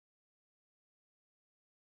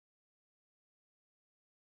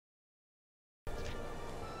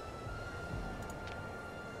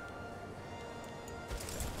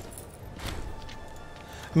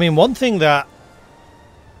I mean, one thing that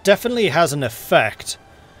definitely has an effect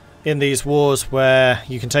in these wars where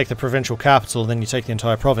you can take the provincial capital and then you take the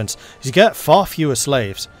entire province is you get far fewer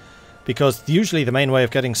slaves. Because usually the main way of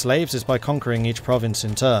getting slaves is by conquering each province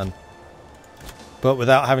in turn. But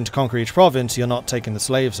without having to conquer each province, you're not taking the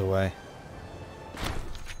slaves away.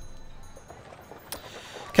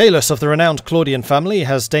 Calus of the renowned Claudian family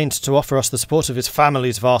has deigned to offer us the support of his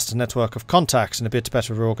family's vast network of contacts in a bid to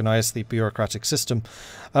better organise the bureaucratic system.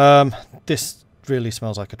 This really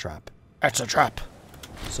smells like a trap. It's a trap!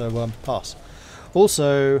 So, pass.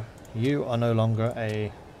 Also, you are no longer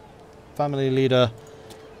a family leader.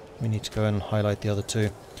 We need to go and highlight the other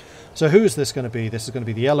two. So who is this going to be? This is going to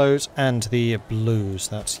be the yellows and the blues.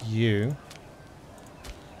 That's you.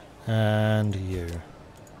 And you.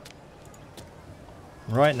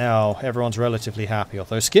 Right now, everyone's relatively happy,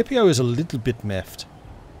 although Scipio is a little bit miffed.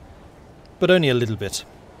 But only a little bit.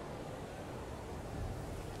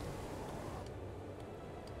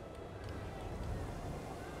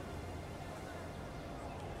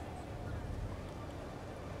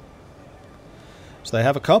 So they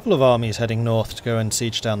have a couple of armies heading north to go and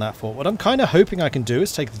siege down that fort. What I'm kind of hoping I can do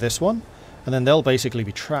is take this one, and then they'll basically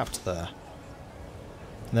be trapped there.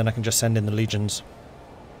 And then I can just send in the legions.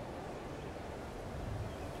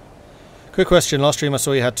 Quick question, last stream I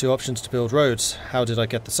saw you had 2 options to build roads. How did I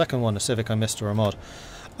get the second one? A civic I missed or a mod?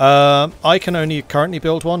 I can only currently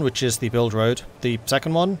build one, which is the build road. The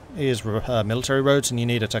second one is military roads, and you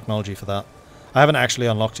need a technology for that. I haven't actually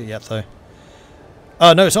unlocked it yet, though.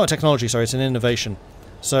 No, it's not a technology, sorry, it's an innovation.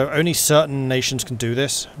 So only certain nations can do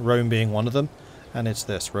this, Rome being one of them, and it's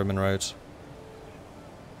this, Roman roads.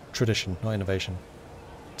 Tradition, not innovation.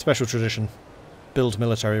 Special tradition. Build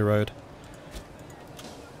military road.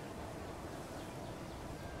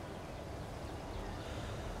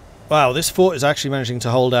 Wow, this fort is actually managing to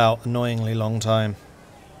hold out annoyingly long time.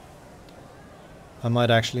 I might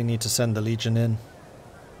actually need to send the legion in.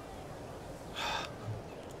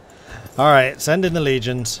 Alright, send in the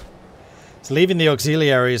legions. It's leaving the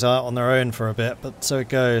auxiliaries out on their own for a bit, but so it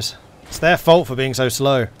goes. It's their fault for being so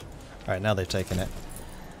slow. Alright, now they've taken it.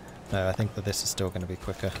 No, I think that this is still going to be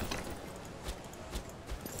quicker.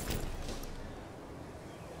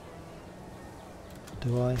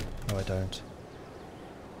 Do I? No, I don't.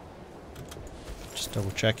 Just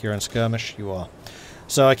double check you're in skirmish. You are.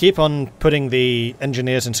 So I keep on putting the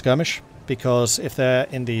engineers in skirmish, because if they're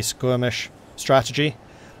in the skirmish strategy,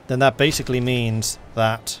 then that basically means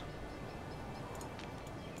that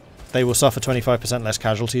they will suffer 25% less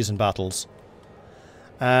casualties in battles.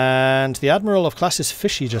 And the Admiral of Classis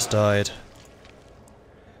Fishy just died.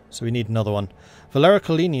 So we need another one. Valera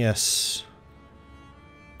Cornelius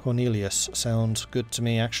sounds good to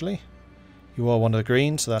me, actually. You are one of the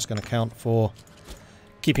green, so that's going to count for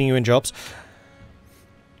keeping you in jobs.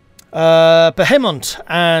 Behemoth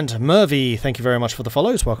and Murvy, thank you very much for the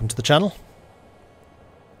follows. Welcome to the channel.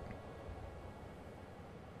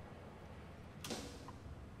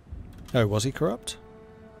 Oh, was he corrupt?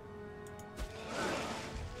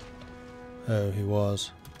 Oh, he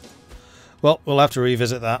was. Well, we'll have to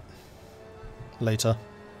revisit that later.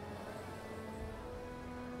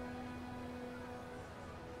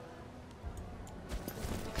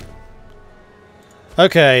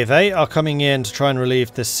 Okay, they are coming in to try and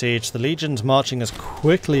relieve this siege. The legion's marching as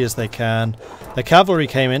quickly as they can. The cavalry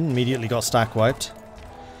came in, immediately got stack wiped.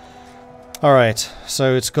 Alright,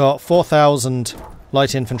 so it's got 4,000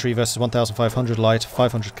 light infantry versus 1,500 light,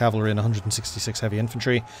 500 cavalry and 166 heavy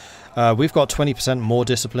infantry. We've got 20% more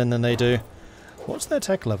discipline than they do. What's their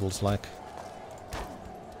tech levels like?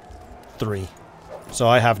 3. So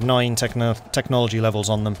I have 9 technology levels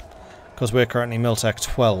on them, because we're currently Miltech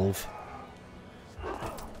 12.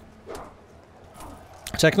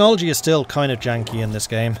 Technology is still kind of janky in this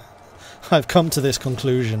game. I've come to this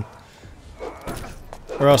conclusion.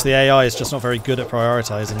 Or else the AI is just not very good at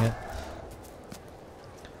prioritizing it.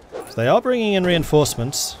 So they are bringing in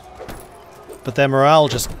reinforcements, but their morale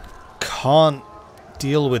just can't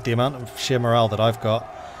deal with the amount of sheer morale that I've got.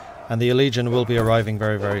 And the Legion will be arriving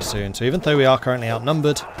very, very soon. So even though we are currently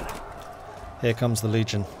outnumbered, here comes the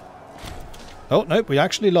Legion. Oh, nope, we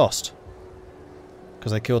actually lost,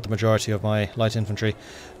 because I killed the majority of my light infantry.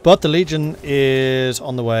 But the Legion is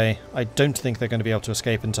on the way. I don't think they're going to be able to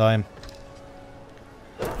escape in time.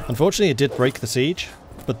 Unfortunately, it did break the siege,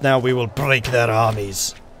 but now we will break their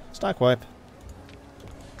armies. Stack wipe.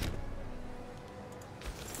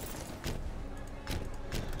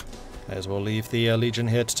 May as well leave the Legion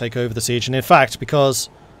here to take over the siege. And in fact, because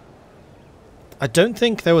I don't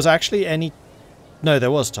think there was actually any... No,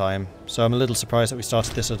 there was time. So I'm a little surprised that we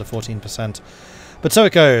started this at a 14%. But so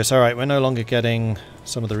it goes. Alright, we're no longer getting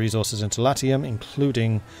some of the resources into Latium,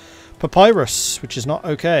 including papyrus, which is not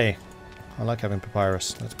okay. I like having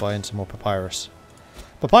papyrus. Let's buy in some more papyrus.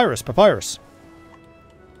 Papyrus, papyrus.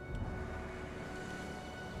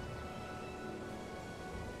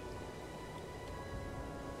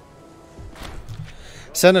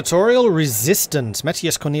 Senatorial resistance.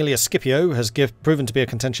 Metius Cornelius Scipio has proven to be a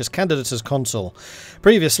contentious candidate as consul.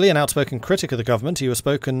 Previously an outspoken critic of the government, he was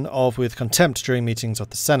spoken of with contempt during meetings of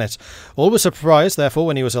the Senate. All were surprised, therefore,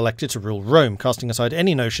 when he was elected to rule Rome, casting aside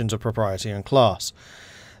any notions of propriety and class.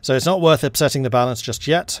 So it's not worth upsetting the balance just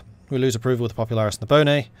yet. We lose approval with the Popularis and the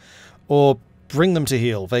Bone, or bring them to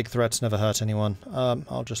heel. Vague threats never hurt anyone.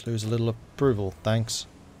 I'll just lose a little approval, thanks.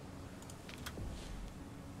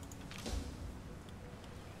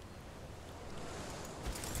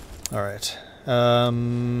 Alright,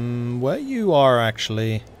 where you are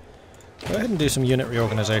actually, go ahead and do some unit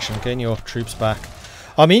reorganization, gain your troops back.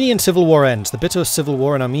 Armenian civil war ends. The bitter civil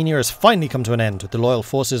war in Armenia has finally come to an end, with the loyal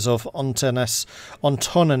forces of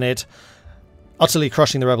Antonanid utterly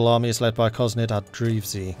crushing the rebel armies led by Koznid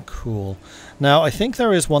Adrivzi. Cool. Now, I think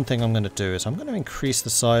there is one thing I'm going to do, is I'm going to increase the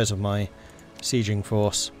size of my sieging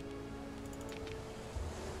force.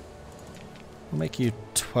 I'll make you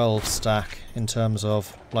 12 stack in terms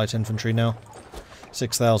of light infantry now.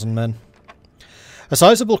 6,000 men. A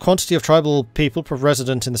sizable quantity of tribal people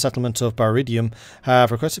resident in the settlement of Baridium have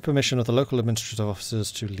requested permission of the local administrative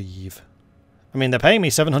officers to leave. I mean, they're paying me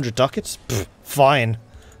 700 ducats? Pfft, fine.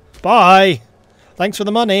 Bye! Thanks for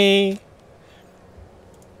the money!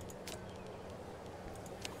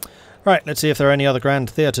 Right, let's see if there are any other grand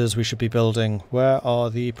theatres we should be building. Where are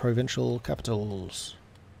the provincial capitals?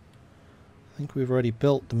 I think we've already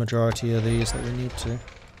built the majority of these that we need to.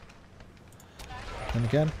 And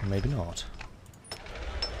again, maybe not.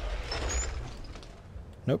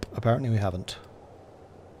 Nope, apparently we haven't.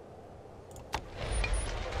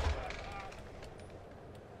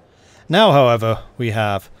 Now, however, we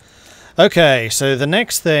have. Okay, so the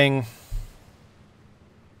next thing...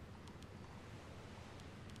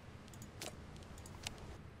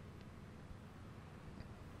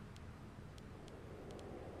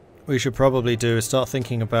 we should probably do is start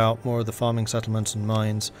thinking about more of the farming settlements and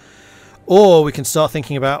mines. Or we can start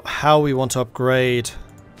thinking about how we want to upgrade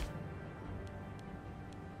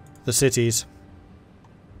the cities.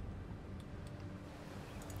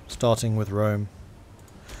 Starting with Rome.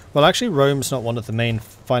 Well, actually Rome's not one of the main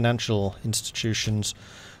financial institutions.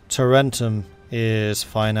 Tarentum is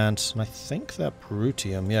finance, and I think that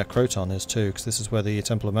Brutium, yeah, Croton is too, because this is where the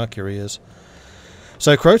Temple of Mercury is.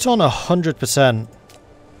 So Croton 100%.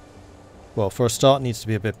 Well, for a start, needs to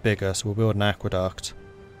be a bit bigger, so we'll build an aqueduct.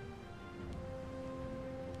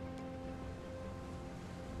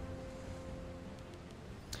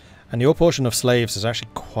 And your portion of slaves is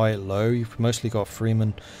actually quite low. You've mostly got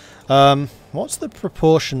freemen. What's the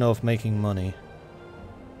proportion of making money?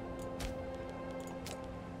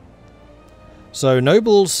 So,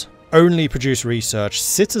 nobles only produce research.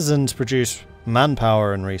 Citizens produce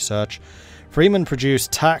manpower and research. Freemen produce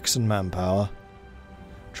tax and manpower.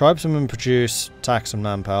 Tribesmen produce tax and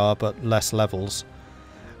manpower, but less levels.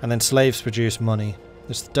 And then slaves produce money.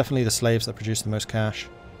 It's definitely the slaves that produce the most cash.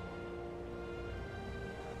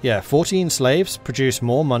 Yeah, 14 slaves produce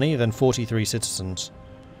more money than 43 citizens.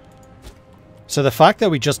 So the fact that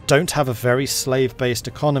we just don't have a very slave-based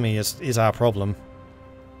economy is our problem.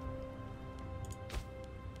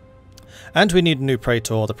 And we need a new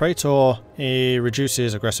Praetor. The Praetor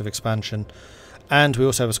reduces aggressive expansion. And we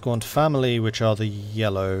also have a scorned family, which are the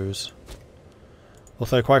yellows.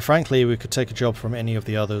 Although, quite frankly, we could take a job from any of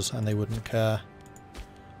the others and they wouldn't care.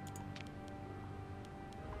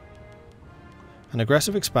 An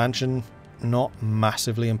aggressive expansion, not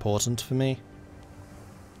massively important for me.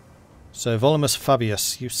 So, Volumus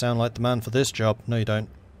Fabius, you sound like the man for this job. No, you don't.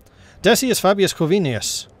 Decius Fabius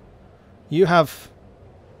Corvinius. You have...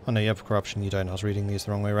 oh no, you have corruption. You don't. I was reading these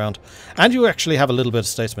the wrong way around. And you actually have a little bit of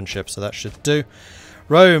statesmanship, so that should do.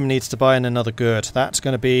 Rome needs to buy in another good. That's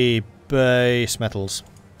going to be base metals.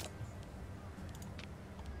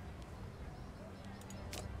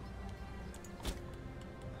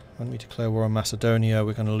 When we declare war on Macedonia,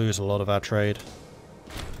 we're going to lose a lot of our trade.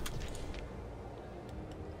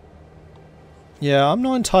 Yeah, I'm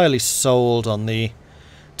not entirely sold on the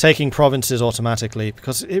taking provinces automatically,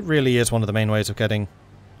 because it really is one of the main ways of getting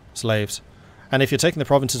slaves. And if you're taking the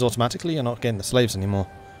provinces automatically, you're not getting the slaves anymore.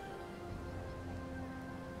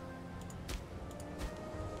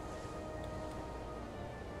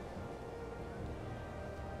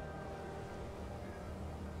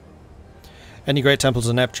 Any great temples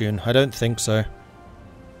of Neptune? I don't think so.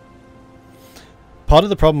 Part of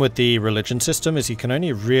the problem with the religion system is you can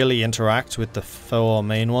only really interact with the 4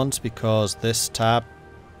 main ones because this tab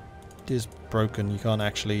is broken. You can't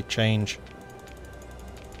actually change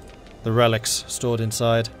the relics stored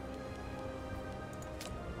inside.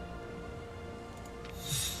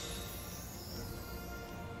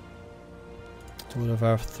 All of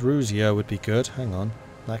our Thruzia would be good. Hang on.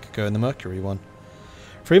 That could go in the Mercury one.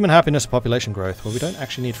 Freeman happiness, population growth. Well, we don't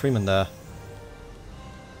actually need Freeman there.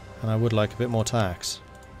 And I would like a bit more tax.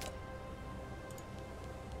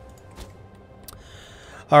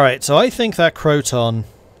 Alright, so I think that Croton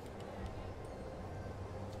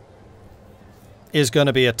is going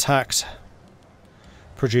to be a tax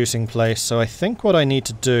producing place. So I think what I need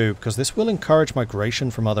to do, because this will encourage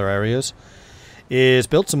migration from other areas, is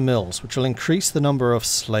build some mills, which will increase the number of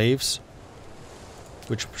slaves,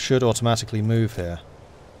 which should automatically move here.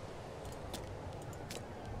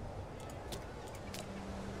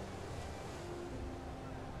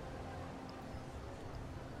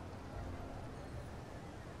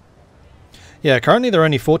 Yeah, currently there are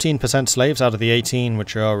only 14% slaves out of the 18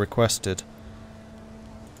 which are requested.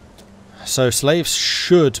 So slaves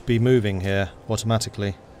should be moving here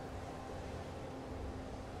automatically.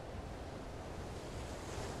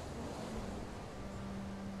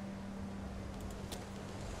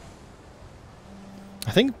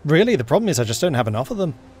 I think really the problem is I just don't have enough of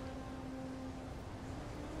them.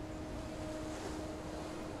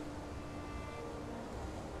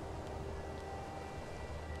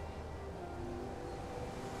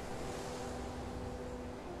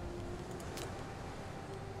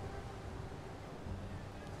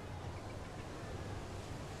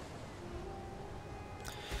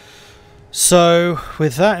 So,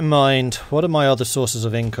 with that in mind, what are my other sources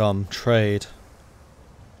of income? Trade.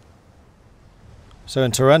 So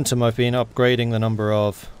in Tarentum I've been upgrading the number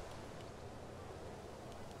of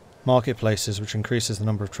marketplaces, which increases the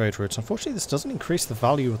number of trade routes. Unfortunately this doesn't increase the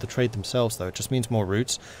value of the trade themselves though, it just means more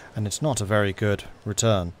routes, and it's not a very good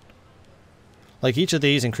return. Like each of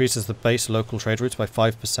these increases the base local trade routes by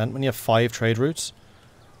 5%. When you have 5 trade routes,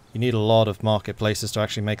 you need a lot of marketplaces to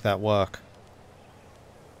actually make that work.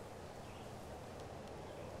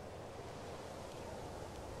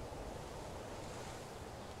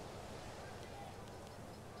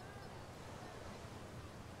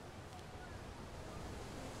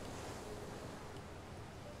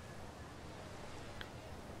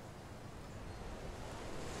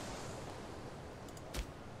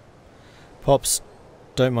 Pops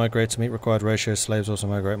don't migrate to meet required ratios. Slaves also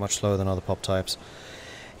migrate much slower than other pop types.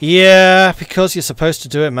 Yeah, because you're supposed to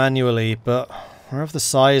do it manually, but we're of the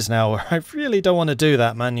size now where I really don't want to do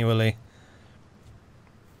that manually.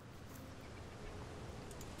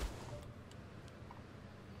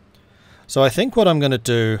 So I think what I'm going to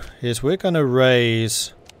do is we're going to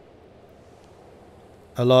raise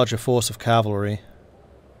a larger force of cavalry.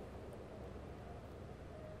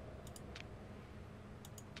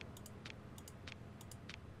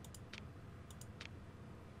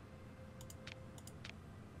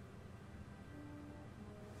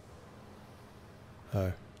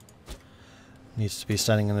 Oh. Needs to be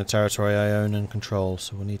standing in the territory I own and control,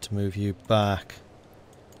 so we'll need to move you back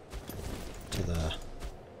to there.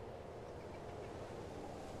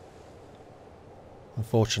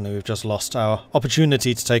 Unfortunately, we've just lost our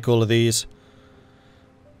opportunity to take all of these.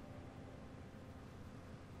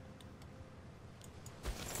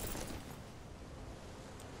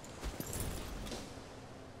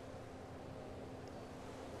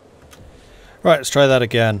 Right, let's try that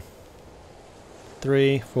again.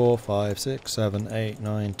 3, 4, 5, 6, 7, 8,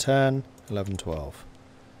 9, 10, 11, 12.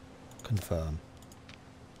 Confirm.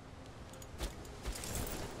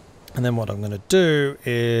 And then what I'm going to do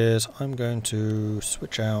is I'm going to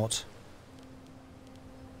switch out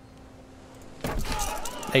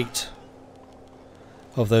 8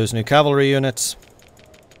 of those new cavalry units.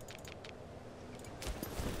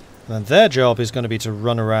 And their job is going to be to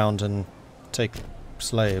run around and take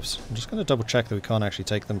slaves. I'm just going to double check that we can't actually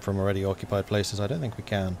take them from already occupied places. I don't think we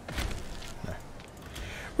can. No.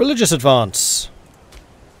 Religious advance.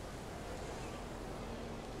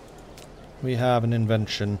 We have an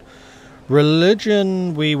invention.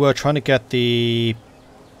 Religion, we were trying to get the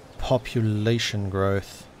population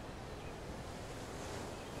growth.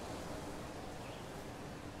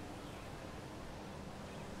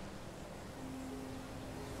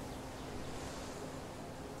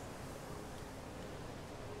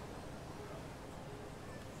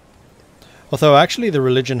 Although actually the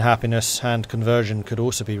religion happiness and conversion could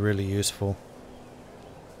also be really useful.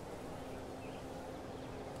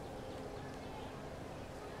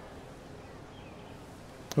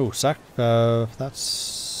 Oh,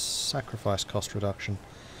 that's sacrifice cost reduction.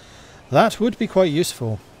 That would be quite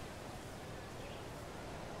useful.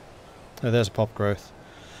 Oh, there's a pop growth.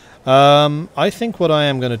 I think what I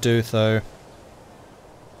am going to do, though,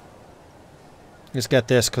 is get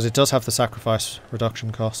this, because it does have the sacrifice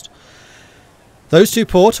reduction cost. Those too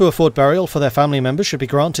poor to afford burial for their family members should be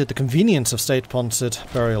granted the convenience of state-sponsored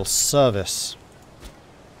burial service.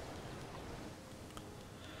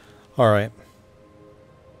 Alright.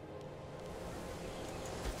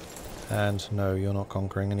 And no, you're not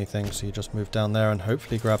conquering anything, so you just move down there and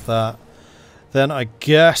hopefully grab that. Then I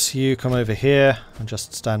guess you come over here and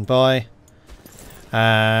just stand by.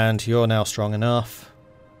 And you're now strong enough.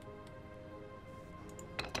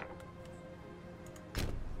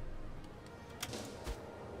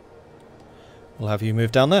 We'll have you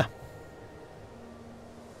move down there.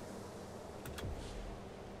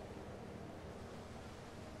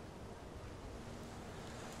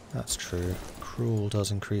 That's true. Cruel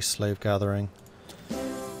does increase slave gathering.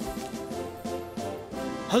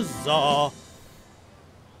 Huzzah!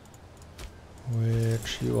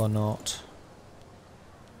 Which you are not.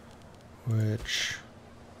 Which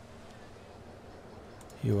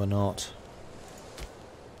you are not.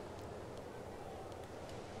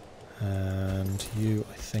 And you,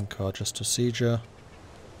 I think, are just a sieger.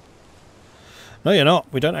 No, you're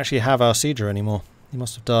not. We don't actually have our sieger anymore. He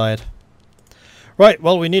must have died. Right,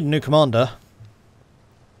 well, we need a new commander.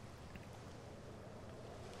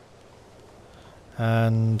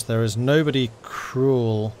 And there is nobody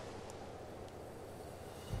cruel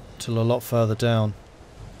till a lot further down.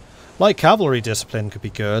 Light cavalry discipline could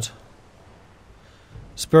be good.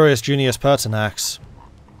 Spurius Junius Pertinax.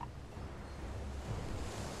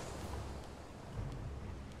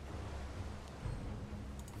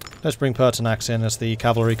 Let's bring Pertinax in as the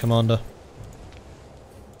cavalry commander.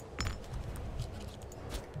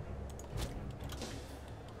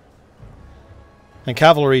 And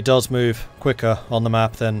cavalry does move quicker on the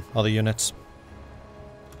map than other units.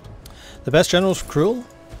 The best generals cruel?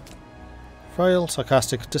 Frail,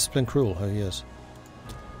 sarcastic, disciplined, cruel. Oh, he is.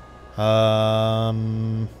 How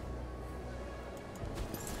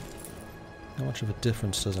much of a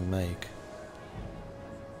difference does it make?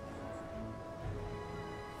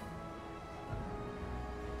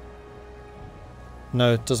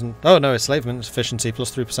 No, it doesn't. Oh no, it's slave maintenance efficiency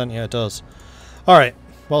plus 3%. Yeah, it does. Alright,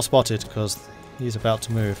 well spotted, because he's about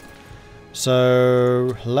to move.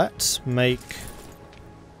 So, let's make...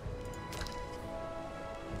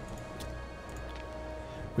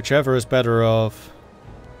 whichever is better of...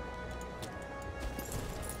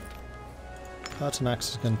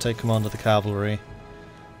 Pertinax is going to take command of the cavalry.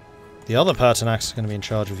 The other Pertinax is going to be in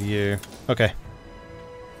charge of you. Okay.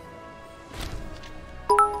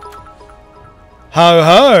 Ho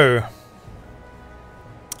ho!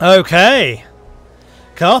 Okay.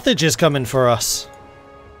 Carthage is coming for us.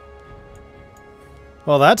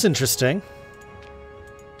 Well, that's interesting.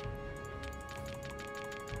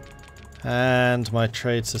 And my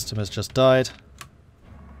trade system has just died.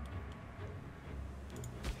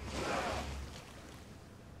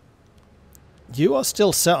 You are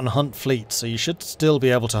still set on hunt fleets, so you should still be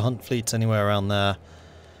able to hunt fleets anywhere around there.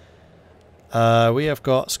 We have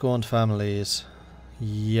got scorned families.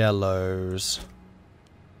 Yellows.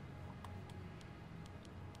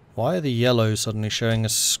 Why are the yellows suddenly showing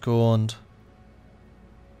as scorned?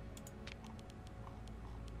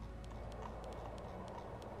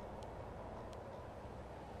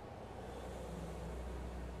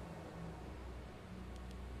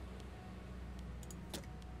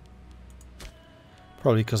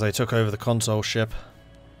 Probably because they took over the console ship.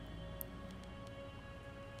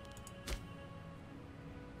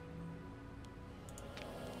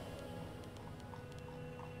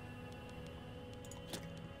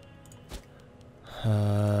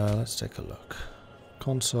 Let's take a look.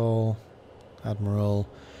 Consul, Admiral.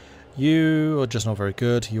 You are just not very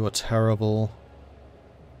good. You are terrible.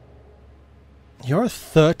 You're a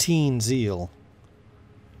 13 zeal.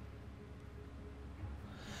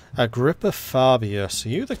 Agrippa Fabius. Are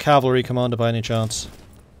you the cavalry commander by any chance?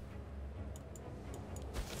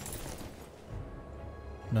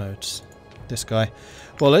 No, it's this guy.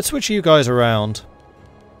 Well, let's switch you guys around.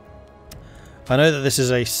 I know that this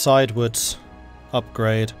is a sidewards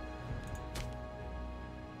upgrade.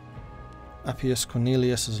 Appius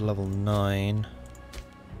Cornelius is level 9.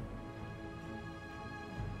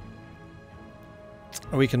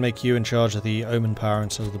 We can make you in charge of the Omen power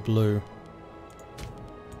instead of the blue.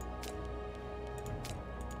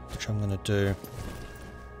 Which I'm going to do.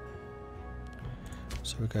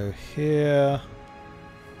 So we go here.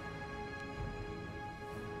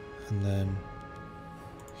 And then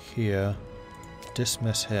here.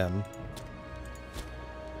 dismiss him.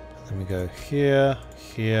 Then we go here,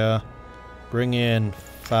 here, bring in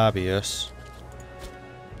Fabius.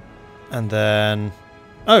 And then...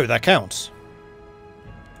 Oh, that counts.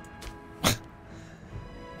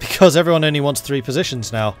 Because everyone only wants 3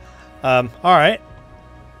 positions now. Alright.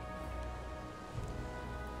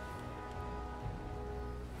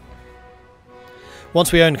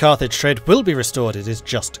 Once we own Carthage, trade will be restored. It is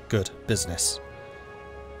just good business.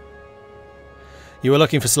 You were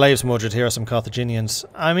looking for slaves, Mordred. Here are some Carthaginians.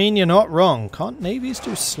 I mean, you're not wrong. Can't navies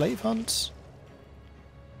do slave hunts?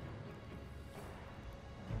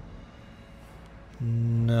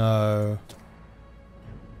 No.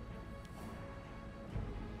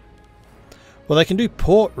 Well, they can do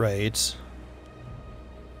port raids.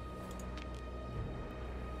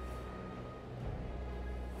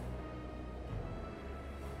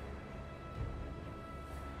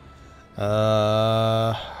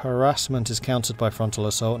 Harassment is countered by frontal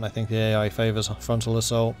assault, and I think the AI favours frontal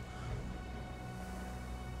assault.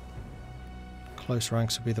 Close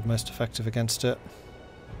ranks would be the most effective against it.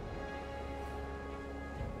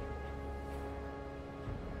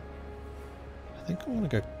 I think I'm going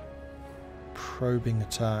to go probing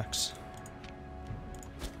attacks.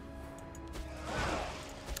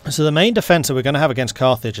 So the main defence that we're going to have against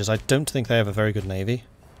Carthage is I don't think they have a very good navy.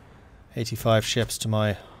 85 ships to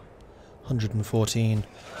my 114.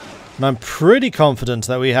 And I'm pretty confident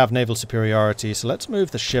that we have naval superiority, so let's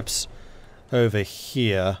move the ships over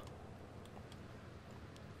here.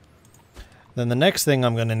 Then the next thing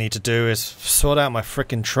I'm going to need to do is sort out my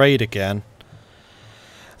frickin' trade again.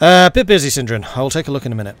 A bit busy, Sindrin. I'll take a look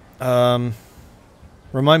in a minute.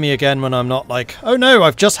 Remind me again when I'm not like, oh no,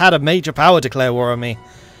 I've just had a major power declare war on me.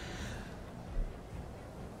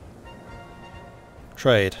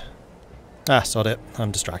 Trade. Ah, sod it.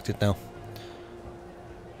 I'm distracted now.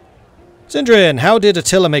 Sindrin, how did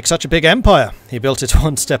Attila make such a big empire? He built it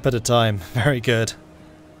one step at a time. Very good.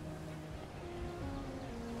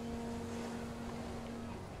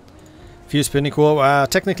 Fuse Punic War.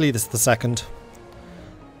 Technically this is the second.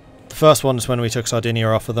 The first one is when we took Sardinia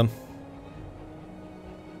off of them.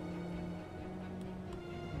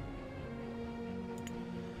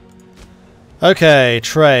 Okay,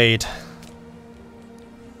 trade.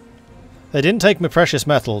 They didn't take me precious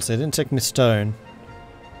metals, they didn't take me stone.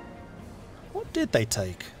 What did they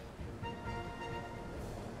take?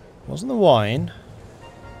 Wasn't the wine?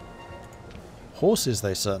 Horses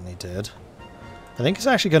they certainly did. I think it's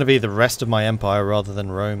actually going to be the rest of my empire rather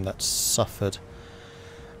than Rome that suffered.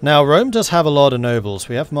 Now, Rome does have a lot of nobles.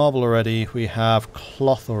 We have marble already, we have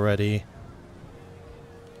cloth already.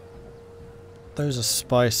 Those are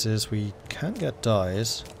spices. We can't get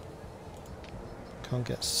dyes. Can't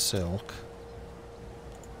get silk.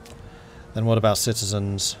 Then what about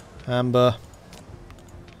citizens? Amber.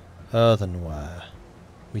 Earthenware.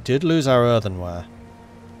 We did lose our earthenware.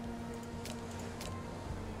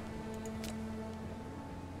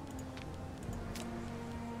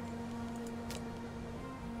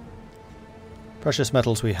 Precious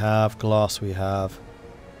metals we have. Glass we have.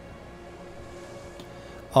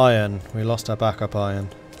 Iron. We lost our backup iron.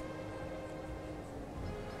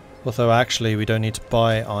 Although actually we don't need to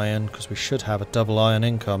buy iron because we should have a double iron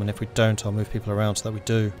income, and if we don't I'll move people around so that we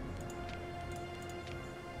do.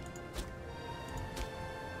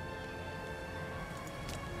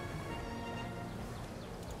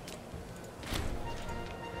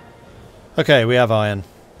 Okay, we have iron.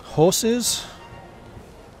 Horses?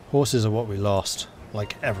 Horses are what we lost,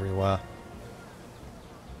 like everywhere.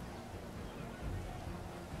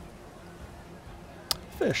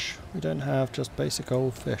 Fish. We don't have just basic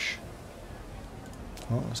old fish.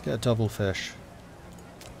 Well, let's get a double fish.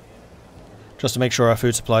 Just to make sure our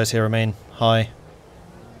food supplies here remain high.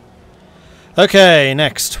 Okay,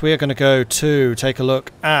 next we are going to go to take a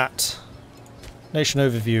look at nation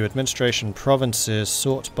overview, administration, provinces,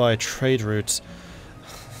 sort by trade routes.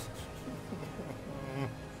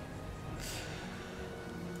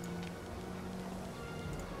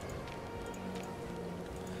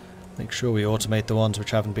 Make sure we automate the ones which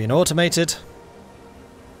haven't been automated.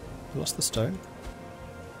 We lost the stone.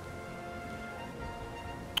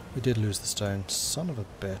 We did lose the stone. Son of a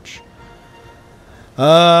bitch.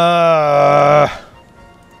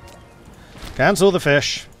 Cancel the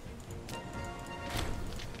fish.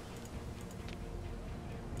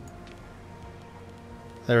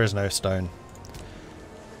 There is no stone.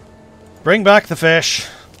 Bring back the fish.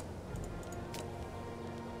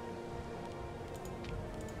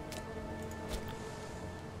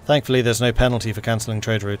 Thankfully there's no penalty for cancelling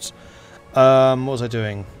trade routes. What was I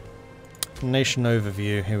doing? Nation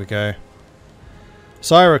overview, here we go.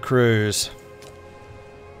 Syracuse.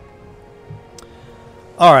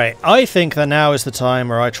 Alright, I think that now is the time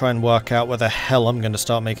where I try and work out where the hell I'm going to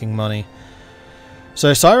start making money.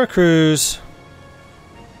 So Syracuse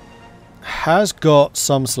has got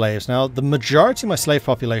some slaves. Now, the majority of my slave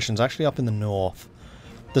population is actually up in the north.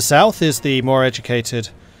 The south is the more educated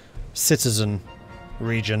citizen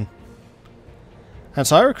region. And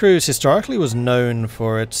Syracuse historically was known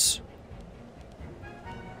for its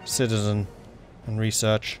citizen and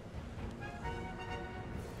research.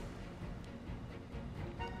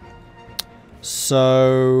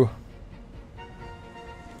 So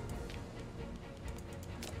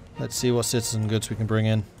let's see what citizen goods we can bring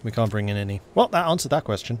in. We can't bring in any. Well, that answered that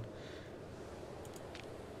question.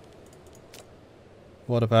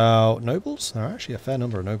 What about nobles? There are actually a fair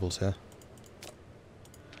number of nobles here.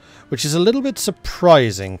 Which is a little bit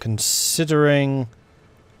surprising, considering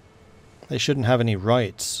they shouldn't have any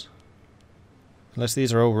rights. Unless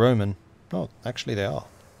these are all Roman. Oh, actually they are.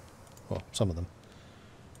 Well, some of them.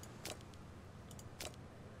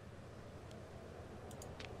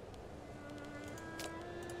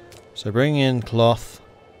 So bring in cloth.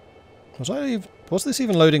 Was this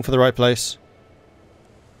even loading for the right place?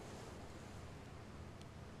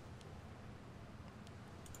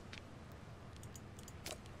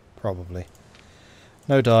 Probably.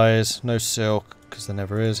 No dyes, no silk, because there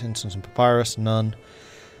never is. Instance and papyrus, none.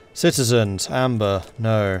 Citizens, amber,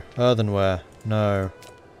 no. Earthenware, no.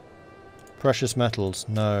 Precious metals,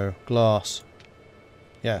 no. Glass,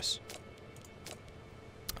 yes.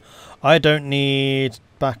 I don't need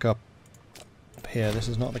backup here. This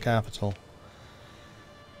is not the capital.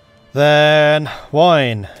 Then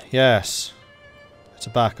wine, yes. It's a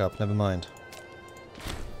backup, never mind.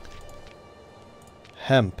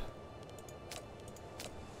 Hemp.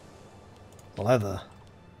 Leather.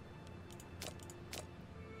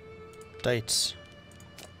 Dates.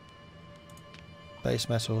 Base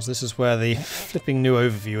metals. This is where the flipping new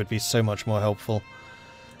overview would be so much more helpful.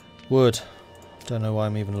 Wood. Don't know why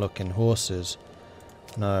I'm even looking. Horses.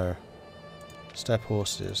 No. Step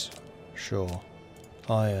horses. Sure.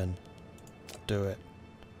 Iron. Do it.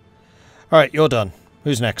 Alright, you're done.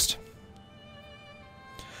 Who's next?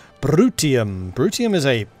 Brutium. Brutium is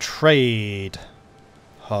a trade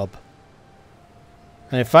hub.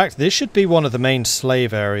 And in fact, this should be one of the main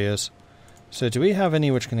slave areas. So do we have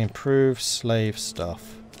any which can improve slave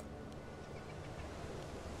stuff?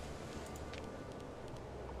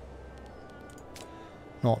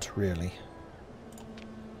 Not really.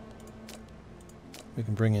 We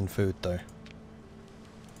can bring in food though.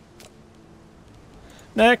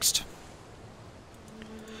 Next!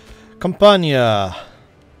 Campania.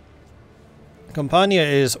 Campania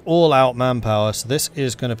is all out manpower, so this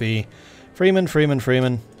is going to be Freeman, Freeman,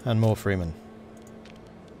 Freeman, and more Freeman.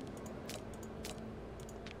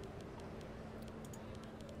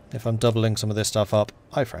 If I'm doubling some of this stuff up,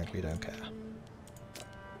 I frankly don't care.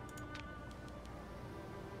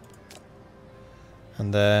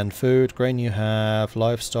 And then food, grain you have,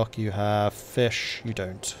 livestock you have, fish you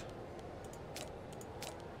don't.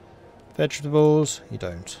 Vegetables you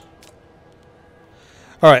don't.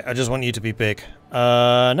 Alright, I just want you to be big.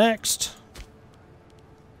 Next.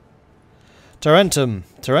 Tarentum.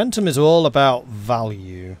 Tarentum is all about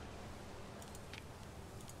value.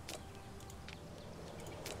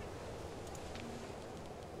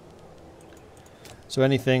 So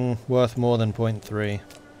anything worth more than 0.3.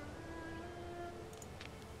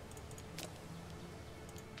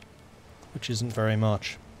 Which isn't very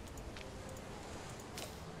much.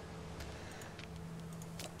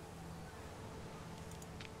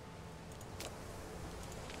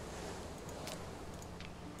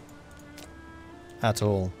 At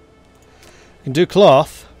all. You can do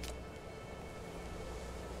cloth.